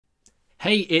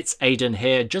Hey, it's Aidan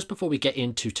here. Just before we get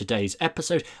into today's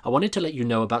episode, I wanted to let you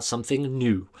know about something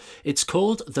new. It's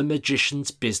called the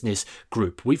Magician's Business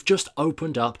Group. We've just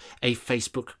opened up a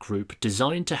Facebook group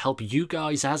designed to help you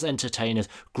guys as entertainers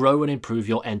grow and improve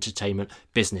your entertainment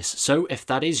business. So if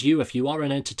that is you, if you are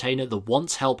an entertainer that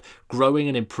wants help growing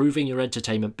and improving your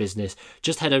entertainment business,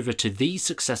 just head over to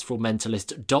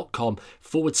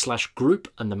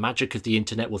thesuccessfulmentalist.com/group and the magic of the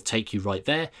internet will take you right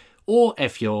there. Or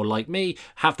if you're like me,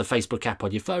 have the Facebook app on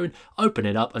your phone, open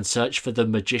it up and search for the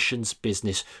Magician's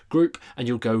Business Group and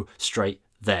you'll go straight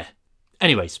there.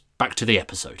 Anyways, back to the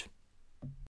episode.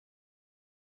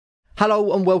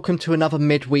 Hello and welcome to another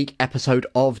midweek episode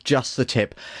of Just the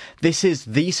Tip. This is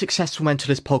the Successful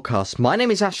Mentalist Podcast. My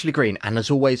name is Ashley Green and as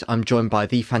always I'm joined by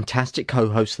the fantastic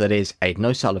co-host that is Aidan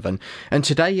O'Sullivan. And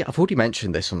today, I've already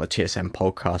mentioned this on the TSM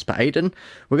Podcast, but Aidan,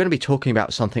 we're going to be talking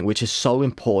about something which is so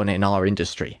important in our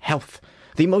industry, health.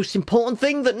 The most important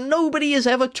thing that nobody is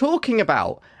ever talking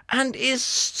about. And it's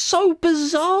so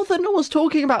bizarre that no one's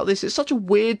talking about this. It's such a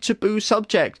weird taboo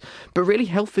subject. But really,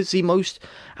 health is the most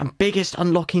and biggest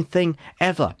unlocking thing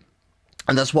ever.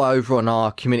 And that's why over on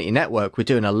our community network, we're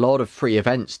doing a lot of free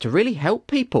events to really help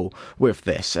people with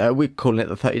this. We're calling it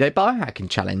the 30-Day Biohacking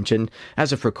Challenge. And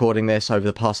as of recording this, over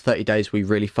the past 30 days, we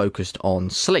really focused on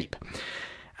sleep.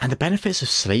 And the benefits of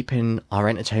sleep in our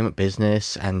entertainment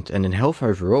business and in health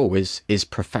overall is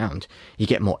profound. You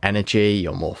get more energy,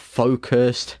 you're more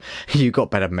focused, you've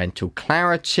got better mental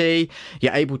clarity,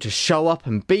 you're able to show up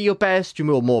and be your best,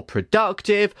 you're more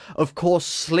productive. Of course,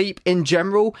 sleep in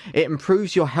general, it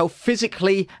improves your health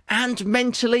physically and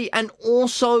mentally, and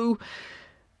also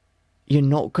you're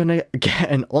not going to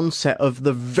get an onset of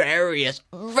the various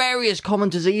common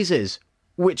diseases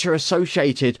which are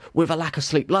associated with a lack of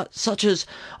sleep, such as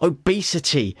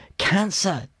obesity,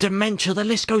 cancer, dementia, the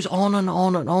list goes on and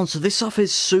on and on. So this stuff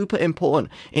is super important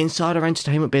inside our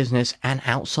entertainment business and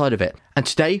outside of it. And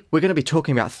today we're going to be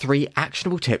talking about 3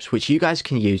 actionable tips which you guys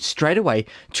can use straight away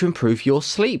to improve your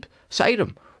sleep. So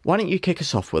Aidan, why don't you kick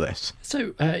us off with this?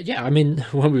 So, when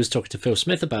we was talking to Phil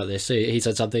Smith about this, he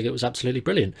said something that was absolutely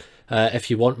brilliant.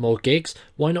 If you want more gigs,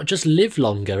 why not just live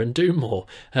longer and do more?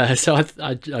 So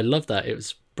I love that. It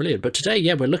was brilliant. But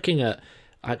today, we're looking at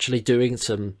actually doing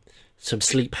some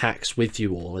sleep hacks with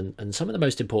you all. And some of the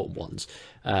most important ones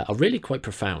are really quite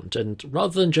profound. And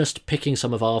rather than just picking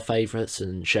some of our favourites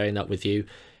and sharing that with you,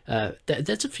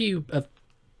 there's a few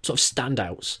sort of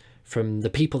standouts from the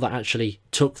people that actually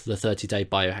took the 30-Day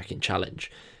Biohacking Challenge.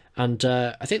 And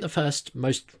I think the first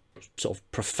most sort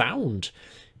of profound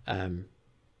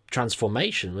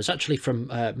transformation was actually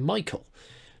from Michael.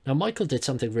 Now, Michael did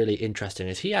something really interesting,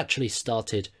 is he actually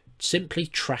started simply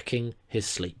tracking his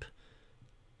sleep.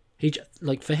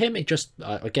 For him, it just,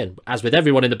 again, as with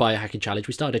everyone in the Biohacking Challenge,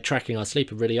 we started tracking our sleep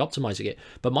and really optimizing it.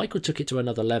 But Michael took it to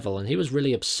another level and he was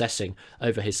really obsessing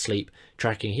over his sleep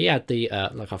tracking. He had the,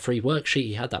 a free worksheet.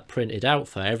 He had that printed out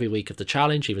for every week of the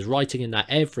challenge. He was writing in that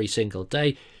every single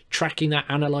day, tracking that,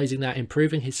 analyzing that,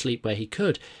 improving his sleep where he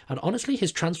could. And honestly,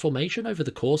 his transformation over the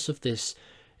course of this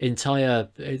the entire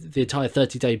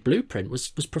 30-day blueprint was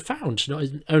profound. Not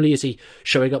only is he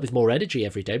showing up with more energy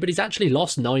every day, but he's actually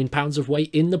lost 9 pounds of weight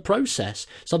in the process,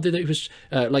 something that he was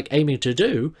aiming to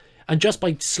do. And just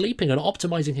by sleeping and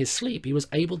optimizing his sleep, he was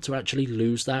able to actually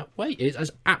lose that weight. It's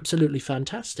absolutely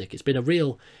fantastic. It's been a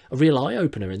real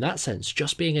eye-opener in that sense,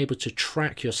 just being able to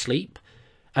track your sleep.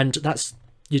 And that's,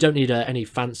 you don't need any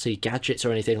fancy gadgets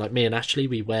or anything. Like me and Ashley,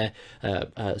 we wear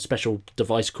a special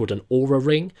device called an Aura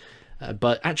Ring.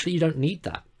 But actually, you don't need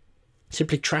that.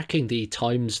 Simply tracking the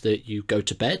times that you go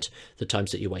to bed, the times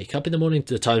that you wake up in the morning,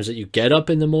 the times that you get up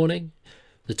in the morning,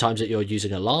 the times that you're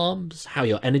using alarms, how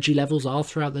your energy levels are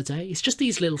throughout the day. It's just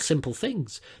these little simple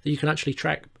things that you can actually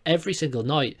track every single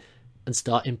night and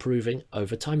start improving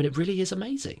over time. And it really is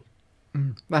amazing.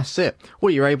 That's it.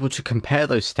 Well, you're able to compare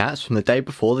those stats from the day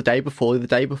before, the day before, the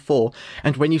day before.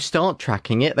 And when you start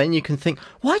tracking it, then you can think,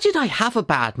 why did I have a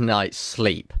bad night's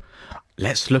sleep?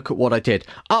 Let's look at what I did.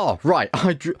 Oh, right,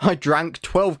 I drank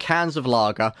 12 cans of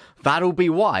lager. That'll be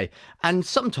why. And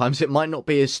sometimes it might not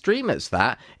be as extreme as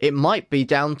that. It might be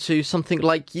down to something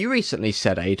like you recently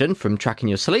said, Aidan, from tracking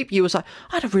your sleep. You was like,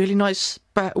 I had a really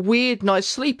weird night's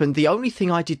sleep. And the only thing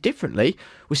I did differently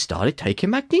was started taking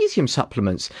magnesium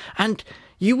supplements. And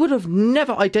you would have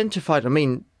never identified,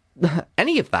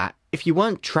 any of that if you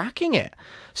weren't tracking it.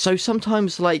 So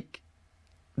sometimes,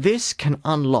 this can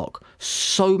unlock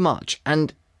so much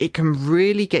and it can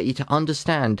really get you to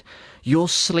understand your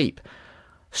sleep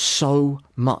so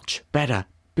much better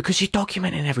because you're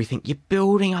documenting everything. You're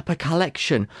building up a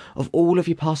collection of all of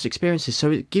your past experiences. So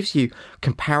it gives you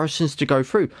comparisons to go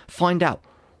through. Find out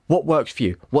what works for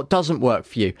you, what doesn't work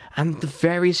for you, and the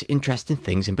various interesting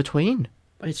things in between.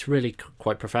 It's really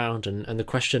quite profound. And the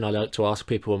question I like to ask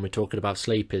people when we're talking about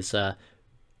sleep is,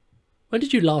 when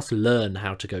did you last learn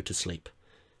how to go to sleep?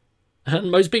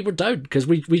 And most people don't, because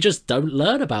we just don't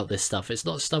learn about this stuff. It's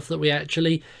not stuff that we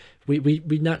actually, we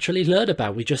naturally learn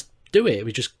about. We just do it.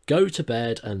 We just go to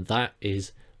bed, and that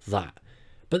is that.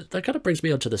 But that kind of brings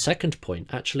me on to the second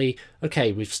point. Actually,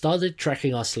 okay, we've started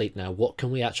tracking our sleep now. What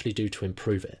can we actually do to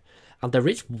improve it? And there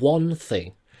is one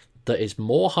thing that is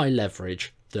more high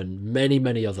leverage than many,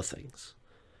 many other things.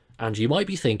 And you might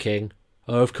be thinking,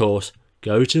 oh, of course,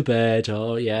 go to bed.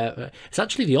 Oh, yeah. It's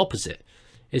actually the opposite.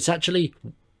 It's actually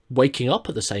waking up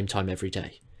at the same time every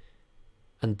day.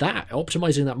 And that,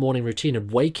 optimizing that morning routine and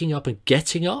waking up and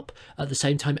getting up at the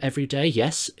same time every day,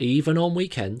 yes, even on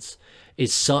weekends,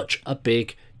 is such a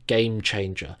big game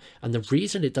changer. And the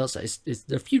reason it does that is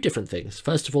a few different things.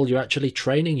 First of all, you're actually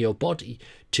training your body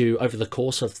to, over the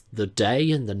course of the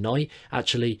day and the night,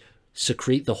 actually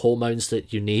secrete the hormones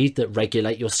that you need that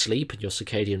regulate your sleep and your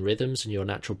circadian rhythms and your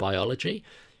natural biology.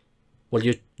 Well,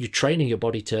 you're training your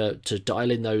body to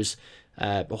dial in those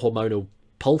hormonal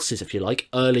pulses, if you like,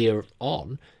 earlier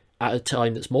on at a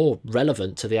time that's more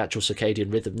relevant to the actual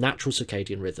circadian rhythm, natural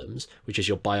circadian rhythms, which is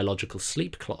your biological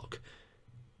sleep clock.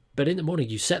 But in the morning,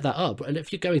 you set that up, and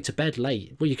if you're going to bed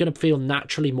late, well, you're going to feel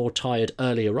naturally more tired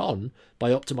earlier on by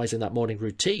optimizing that morning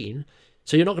routine.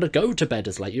 So you're not going to go to bed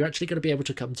as late. You're actually going to be able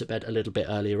to come to bed a little bit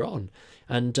earlier on.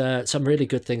 And some really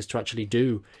good things to actually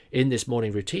do in this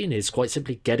morning routine is quite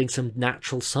simply getting some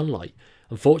natural sunlight.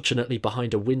 Unfortunately,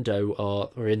 behind a window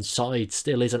or inside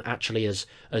still isn't actually as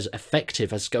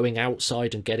effective as going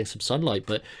outside and getting some sunlight.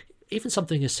 But even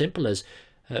something as simple as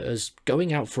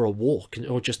going out for a walk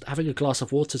or just having a glass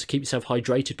of water to keep yourself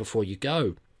hydrated before you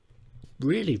go.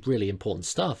 Really, really important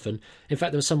stuff. And in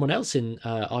fact, there was someone else in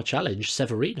our challenge,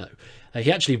 Severino.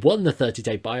 He actually won the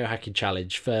 30-day biohacking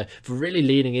challenge for really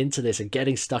leaning into this and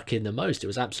getting stuck in the most. It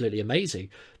was absolutely amazing.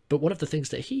 But one of the things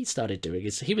that he started doing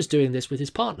is he was doing this with his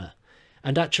partner.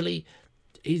 And actually,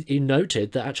 he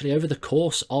noted that actually over the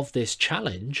course of this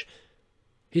challenge,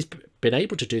 he's been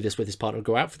able to do this with his partner,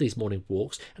 go out for these morning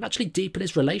walks and actually deepen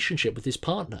his relationship with his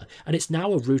partner. And it's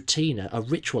now a routine, a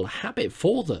ritual, a habit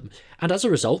for them. And as a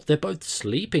result, they're both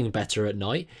sleeping better at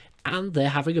night and they're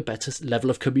having a better level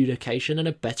of communication and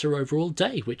a better overall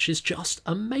day, which is just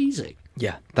amazing.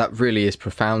 Yeah, that really is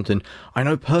profound. And I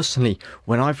know personally,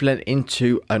 when I've led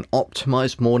into an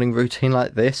optimized morning routine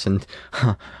like this, and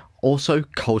also,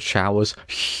 cold showers,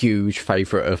 huge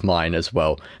favourite of mine as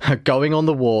well. Going on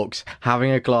the walks,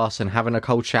 having a glass and having a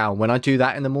cold shower. When I do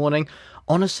that in the morning,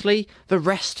 honestly, the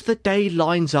rest of the day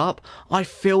lines up. I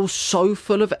feel so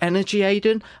full of energy,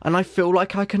 Aidan, and I feel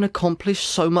like I can accomplish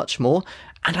so much more.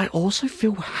 And I also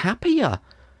feel happier.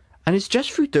 And it's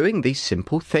just through doing these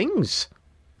simple things.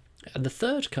 And the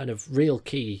third kind of real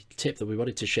key tip that we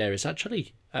wanted to share is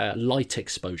actually light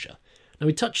exposure. Now,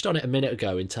 we touched on it a minute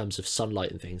ago in terms of sunlight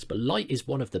and things, but light is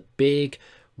one of the big,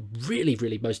 really,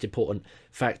 really most important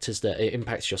factors that it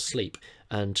impacts your sleep.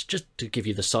 And just to give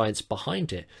you the science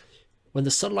behind it, when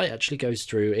the sunlight actually goes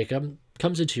through, it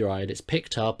comes into your eye and it's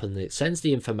picked up and it sends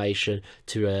the information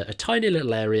to a tiny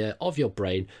little area of your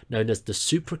brain known as the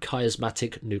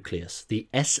suprachiasmatic nucleus, the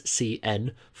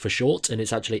SCN for short, and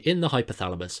it's actually in the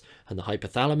hypothalamus. And the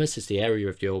hypothalamus is the area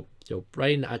of your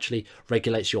brain that actually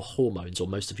regulates your hormones, or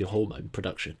most of your hormone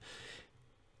production.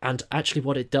 And actually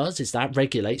what it does is that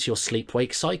regulates your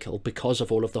sleep-wake cycle because of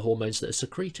all of the hormones that are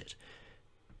secreted.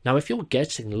 Now, if you're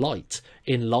getting light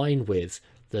in line with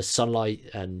the sunlight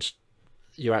and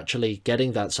you're actually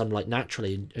getting that sunlight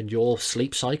naturally and your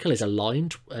sleep cycle is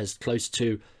aligned as close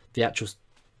to the actual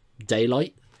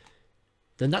daylight,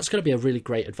 then that's going to be a really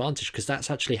great advantage, because that's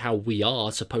actually how we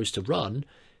are supposed to run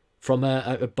from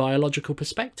a biological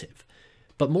perspective.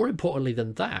 But more importantly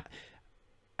than that,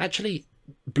 actually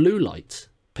blue light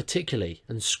particularly,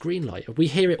 and screen light, we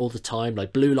hear it all the time,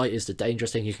 like blue light is the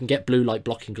dangerous thing. You can get blue light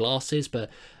blocking glasses, but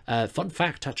fun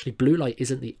fact, actually blue light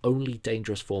isn't the only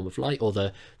dangerous form of light, or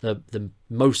the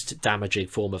most damaging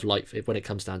form of light when it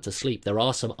comes down to sleep. There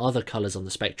are some other colors on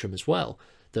the spectrum as well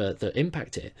that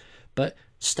impact it. But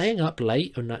staying up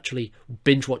late and actually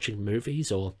binge watching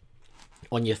movies or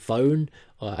on your phone,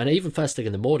 and even first thing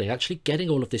in the morning, actually getting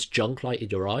all of this junk light in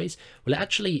your eyes, well,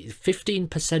 actually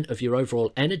 15% of your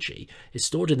overall energy is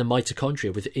stored in the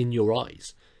mitochondria within your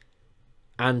eyes.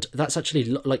 And that's actually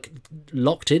like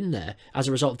locked in there as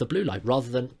a result of the blue light, rather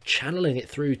than channeling it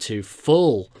through to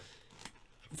full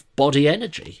body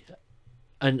energy.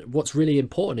 And what's really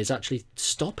important is actually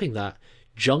stopping that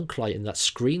junk light and that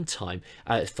screen time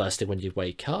first thing when you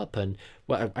wake up, and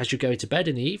as you go to bed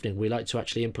in the evening. We like to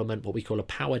actually implement what we call a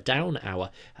power down hour,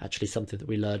 actually something that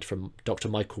we learned from Dr.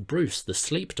 Michael Bruce, the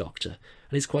sleep doctor,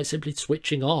 and it's quite simply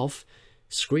switching off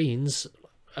screens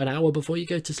an hour before you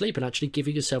go to sleep and actually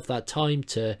giving yourself that time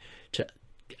to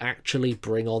actually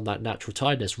bring on that natural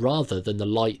tiredness, rather than the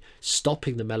light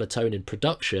stopping the melatonin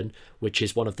production, which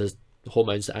is one of the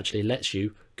hormones that actually lets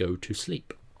you go to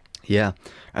sleep. Yeah,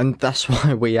 and that's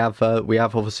why we have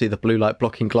obviously the blue light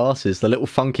blocking glasses, the little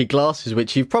funky glasses,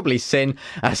 which you've probably seen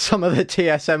at some of the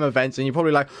TSM events, and you're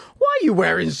probably like, why are you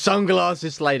wearing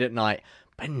sunglasses late at night?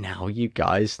 But now you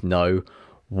guys know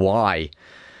why.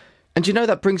 And you know,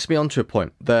 that brings me on to a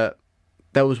point that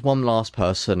there was one last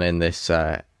person in this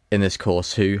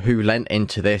course who lent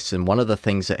into this, and one of the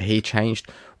things that he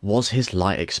changed was his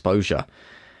light exposure.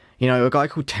 You know, a guy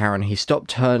called Taryn, he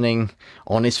stopped turning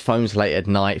on his phones late at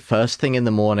night, first thing in the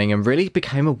morning, and really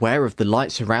became aware of the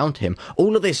lights around him.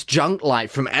 All of this junk light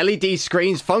from LED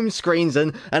screens, phone screens,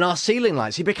 and our ceiling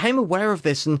lights. He became aware of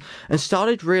this and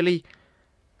started really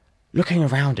looking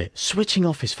around it, switching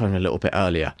off his phone a little bit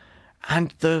earlier.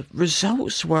 And the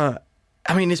results were,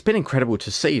 I mean, it's been incredible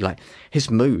to see. Like, his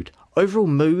overall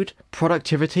mood,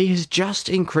 productivity has just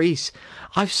increased.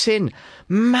 I've seen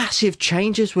massive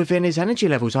changes within his energy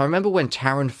levels. I remember when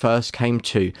Taryn first came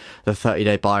to the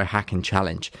 30-day biohacking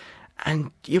challenge,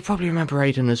 and you probably remember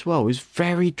Aidan as well. He was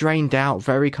very drained out,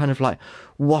 very kind of like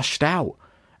washed out.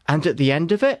 And at the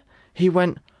end of it, he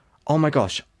went, oh my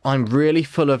gosh, I'm really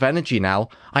full of energy now.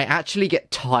 I actually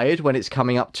get tired when it's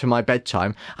coming up to my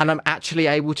bedtime, and I'm actually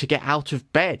able to get out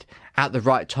of bed at the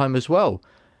right time as well.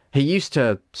 He used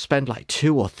to spend like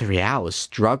 2 or 3 hours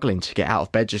struggling to get out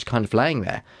of bed, just kind of laying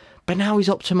there. But now he's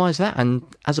optimized that, and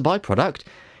as a byproduct,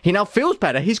 he now feels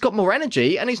better. He's got more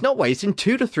energy, and he's not wasting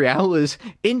 2 to 3 hours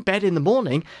in bed in the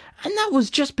morning. And that was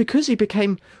just because he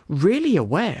became really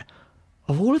aware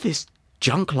of all of this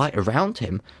junk light around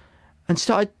him and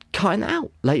started cutting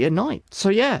out late at night. So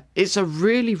yeah, it's a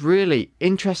really, really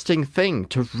interesting thing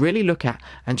to really look at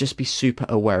and just be super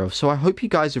aware of. So I hope you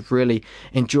guys have really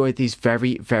enjoyed these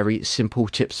very, very simple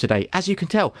tips today. As you can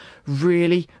tell,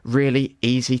 really, really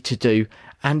easy to do.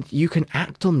 And you can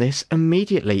act on this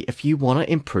immediately if you want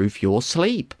to improve your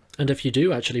sleep. And if you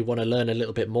do actually want to learn a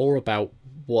little bit more about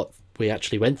what we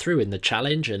actually went through in the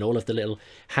challenge and all of the little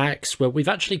hacks, well, we've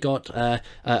actually got an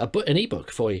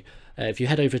ebook for you. If you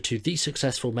head over to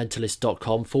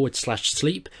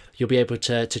thesuccessfulmentalist.com/sleep, you'll be able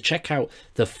to check out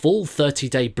the full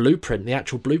 30-day blueprint, the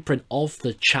actual blueprint of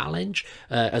the challenge,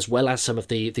 as well as some of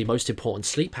the most important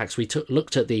sleep hacks. We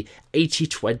looked at the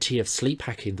 80-20 of sleep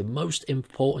hacking, the most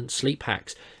important sleep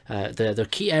hacks, the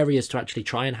key areas to actually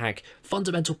try and hack,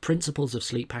 fundamental principles of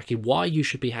sleep hacking, why you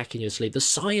should be hacking your sleep, the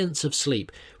science of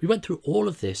sleep. We went through all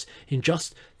of this in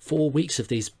just 4 weeks of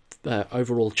these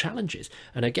overall challenges,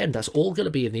 and again, that's all going to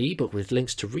be in the ebook with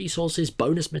links to resources,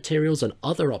 bonus materials, and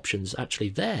other options actually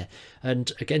there.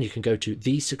 And again, you can go to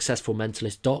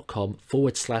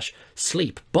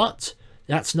thesuccessfulmentalist.com/sleep. But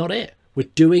that's not it. We're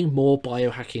doing more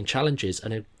biohacking challenges,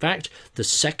 and in fact, the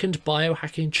second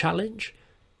biohacking challenge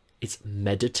is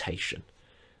meditation.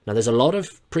 Now, there's a lot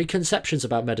of preconceptions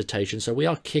about meditation, so we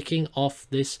are kicking off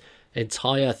this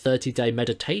entire 30-day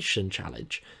meditation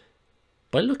challenge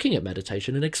by looking at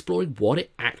meditation and exploring what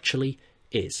it actually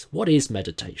is. What is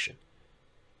meditation?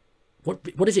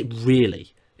 What is it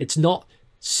really? It's not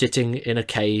sitting in a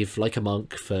cave like a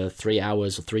monk for 3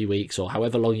 hours or 3 weeks or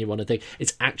however long you want to think.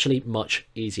 It's actually much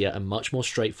easier and much more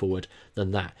straightforward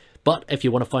than that. But if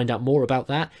you want to find out more about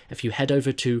that, if you head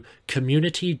over to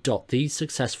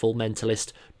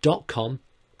community.thesuccessfulmentalist.com,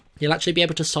 you'll actually be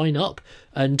able to sign up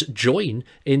and join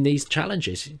in these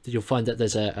challenges. You'll find that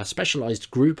there's a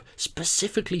specialized group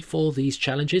specifically for these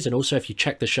challenges. And also, if you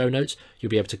check the show notes,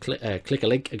 you'll be able to click a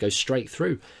link and go straight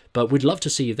through. But we'd love to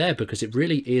see you there because it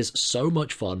really is so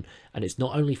much fun. And it's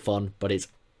not only fun, but it's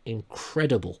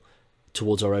incredible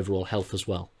towards our overall health as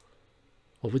well.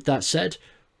 Well, with that said,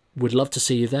 we'd love to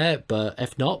see you there. But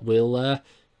if not, we'll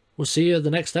see you at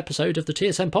the next episode of the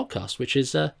TSM Podcast, which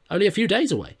is only a few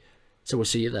days away. So we'll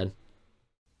see you then.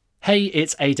 Hey,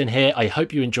 it's Aidan here. I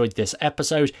hope you enjoyed this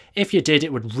episode. If you did,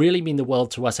 it would really mean the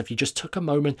world to us if you just took a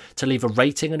moment to leave a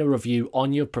rating and a review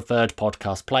on your preferred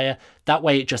podcast player. That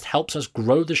way it just helps us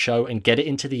grow the show and get it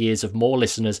into the ears of more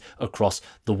listeners across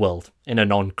the world in a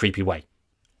non-creepy way.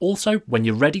 Also, when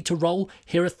you're ready to roll,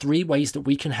 here are 3 ways that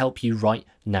we can help you right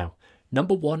now.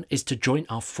 Number 1 is to join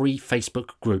our free Facebook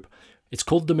group. It's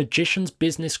called the Magician's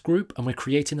Business Group, and we're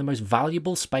creating the most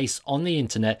valuable space on the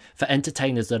internet for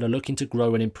entertainers that are looking to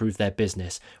grow and improve their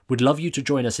business. We'd love you to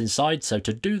join us inside, so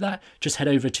to do that, just head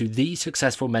over to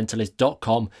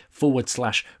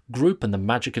thesuccessfulmentalist.com/group and the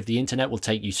magic of the internet will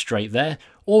take you straight there,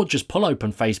 or just pull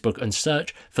open Facebook and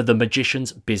search for the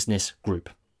Magician's Business Group.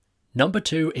 Number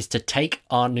 2 is to take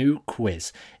our new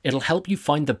quiz. It'll help you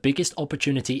find the biggest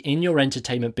opportunity in your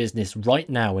entertainment business right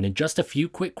now, and in just a few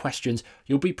quick questions,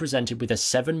 you'll be presented with a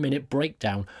 7-minute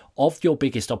breakdown of your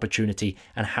biggest opportunity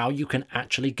and how you can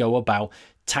actually go about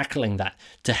tackling that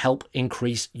to help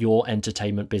increase your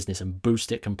entertainment business and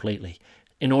boost it completely.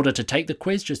 In order to take the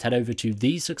quiz, just head over to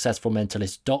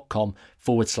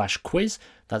thesuccessfulmentalist.com/quiz.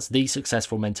 That's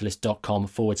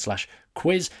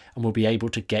thesuccessfulmentalist.com/quiz, and we'll be able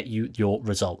to get you your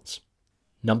results.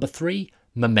 Number 3,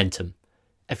 momentum.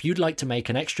 If you'd like to make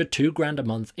an extra $2,000 a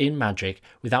month in magic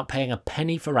without paying a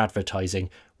penny for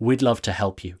advertising, we'd love to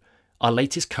help you. Our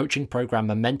latest coaching program,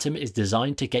 Momentum, is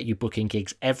designed to get you booking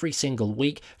gigs every single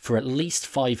week for at least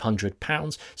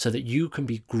 £500 so that you can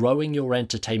be growing your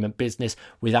entertainment business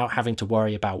without having to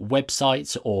worry about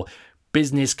websites or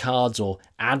business cards or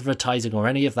advertising or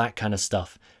any of that kind of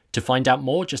stuff. To find out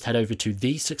more, just head over to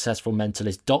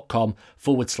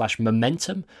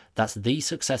thesuccessfulmentalist.com/momentum. That's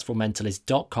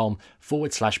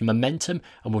thesuccessfulmentalist.com/momentum,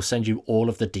 and we'll send you all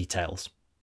of the details.